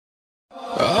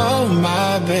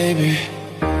my baby,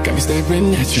 got me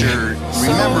staring at you. Sure.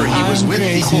 Remember, he was with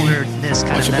the older, this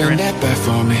kind of veteran. That back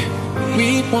for me.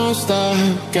 We won't stop.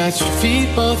 Got your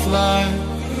feet both locked.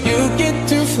 You get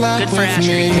to fly Good for with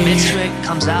Asher. me. He commits to it,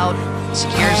 comes out,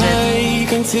 secures it. I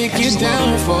can take you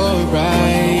down for a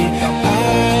ride.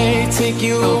 I take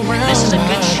you around. This is a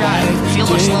good shot. Field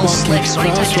looks a little slick, so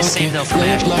anytime you get saved though from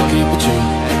Asher. I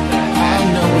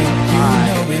know it, you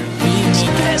know it. It's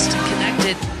best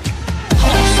connected.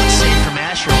 Oh, foot save from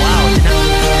Asher. Wow, did not.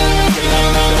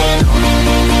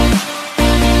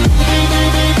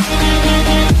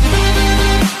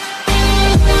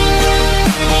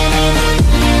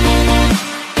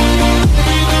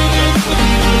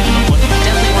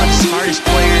 Definitely one of the smartest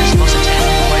players, most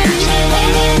attacking players.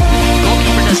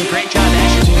 Goalkeeper does a great job,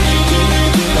 Asher.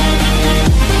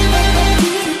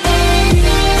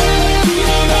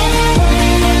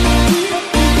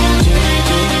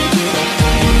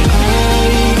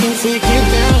 Take you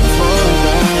down for a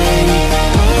ride.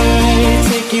 I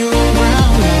take you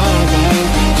around my life.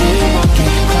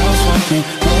 Jaywalking, crosswalking,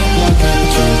 look like a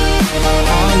tree.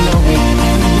 I know it,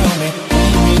 you know it, we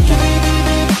make it.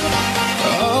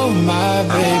 Oh my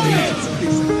baby.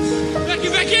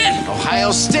 Back in!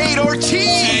 Ohio State,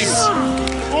 Ortiz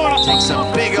takes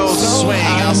a big old swing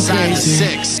outside the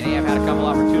 6. They have had a couple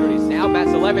opportunities. Now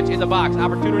Batsilevich in the box.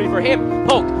 Opportunity for him.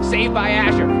 Poked. Saved by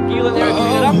Asher. Keelan there to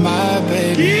clean it up. My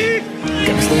baby.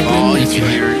 Oh, you can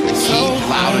hear it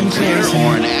loud and clear.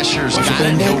 Oren Asher's got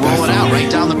it. He'll roll it out right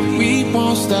down the. We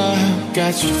won't stop.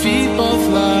 Got your feet both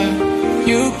locked.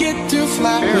 You get to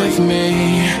fly with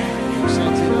me.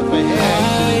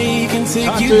 I can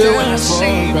take you down for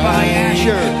a ride.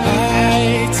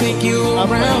 I take you around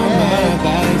my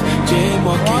life.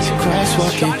 Jaywalking,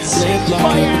 crosswalking, live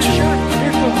like a tree.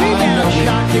 Here's the rebound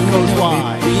shot that goes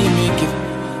wide. We make it.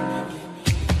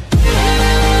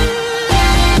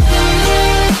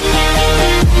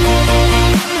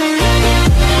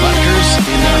 Rutgers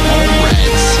in their home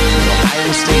reds. The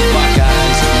Ohio State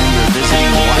Buckeyes in their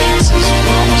visiting whites as we're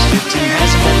almost 15 minutes.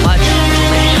 Hasn't been much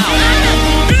until now.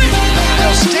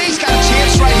 Ohio State's got a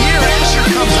chance right here. Asher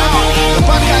comes out. The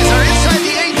Buckeyes are inside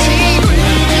the 18.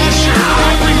 Asher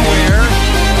everywhere.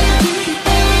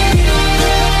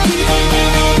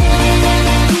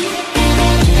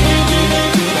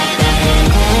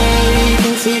 I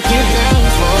can take you down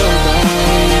for a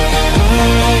ride.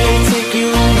 I take you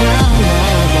around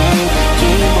my life.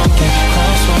 Jaywalking,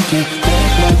 crosswalking, look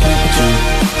like a tree.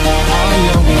 I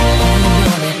know it, you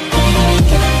know it, we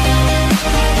make it.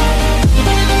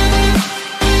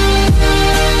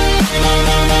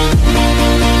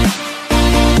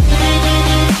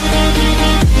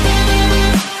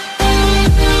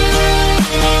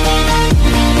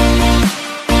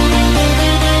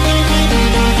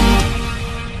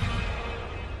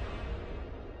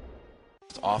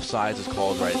 Offsides is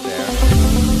called right there.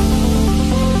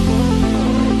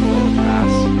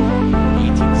 Pass.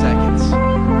 18 seconds.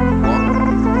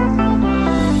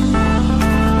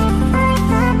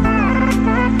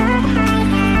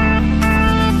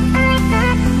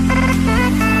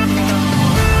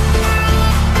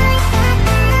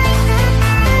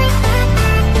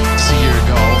 It's a year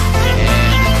ago,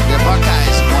 and the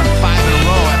Buckeyes won 5 in a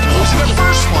row after losing their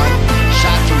first one.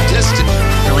 Shot from distance.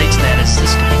 Relate to that as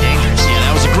this could be dangerous. Yeah,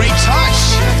 that was a great touch.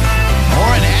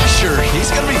 Oren Asher,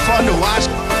 he's going to be fun to watch.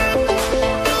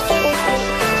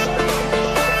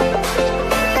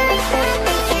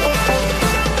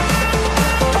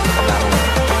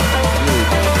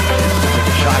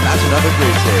 That's another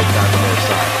great save down the north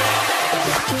side.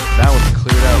 That one's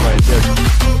cleared out right there.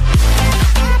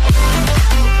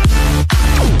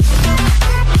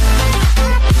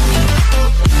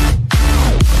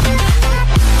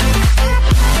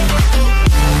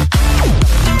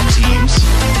 Teams.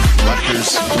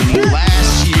 Rutgers winning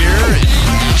last year, and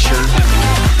Asher.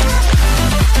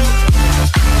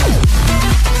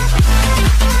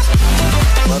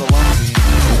 Let alone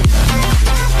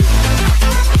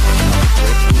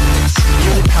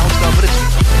Nearly pounced off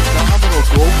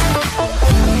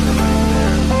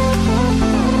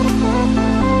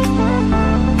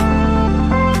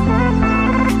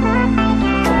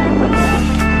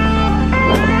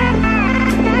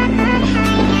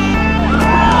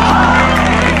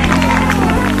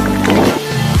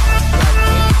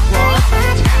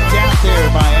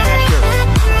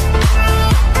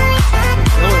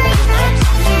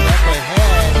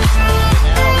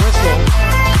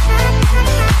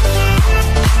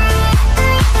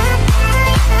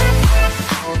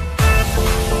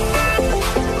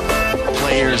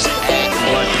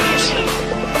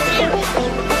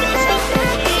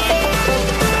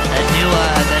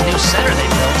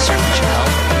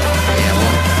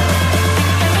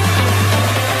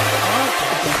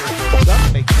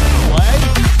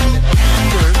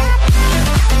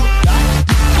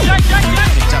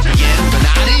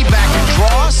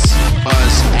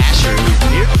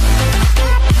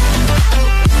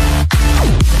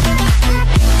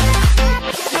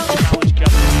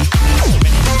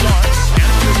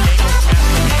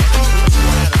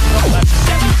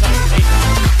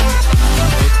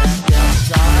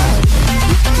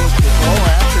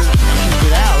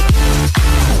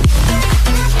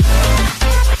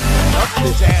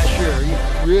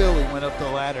the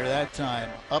ladder that time.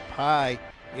 Up high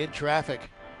in traffic.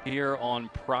 Here on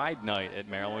Pride Night at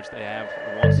Maryland, which they have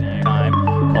once a year. Time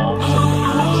calm some of the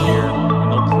nerves here,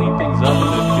 and they'll clean things up a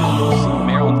bit because you'll see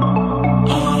Maryland.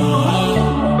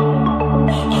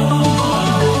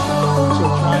 So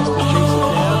tries to chase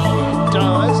it down, and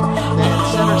does. Then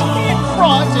centers in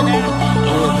front and out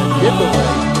with the giveaway.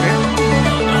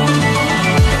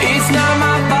 It's not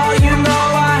my fault, you know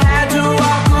I had to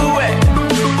walk away.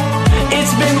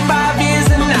 It's been 5 years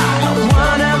and not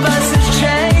one of us has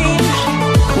changed.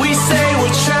 We say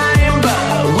we're trying,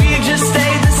 but we just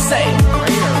stay the same.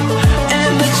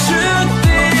 And the truth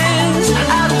is,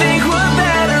 I think we're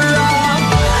better off.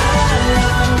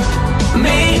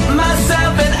 Me,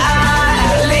 myself, and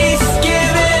I, at least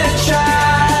give it a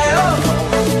try.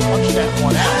 Punch that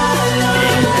one out.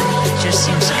 It just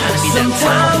seems to kind of be that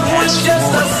final Sometimes pass we're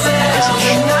just forward.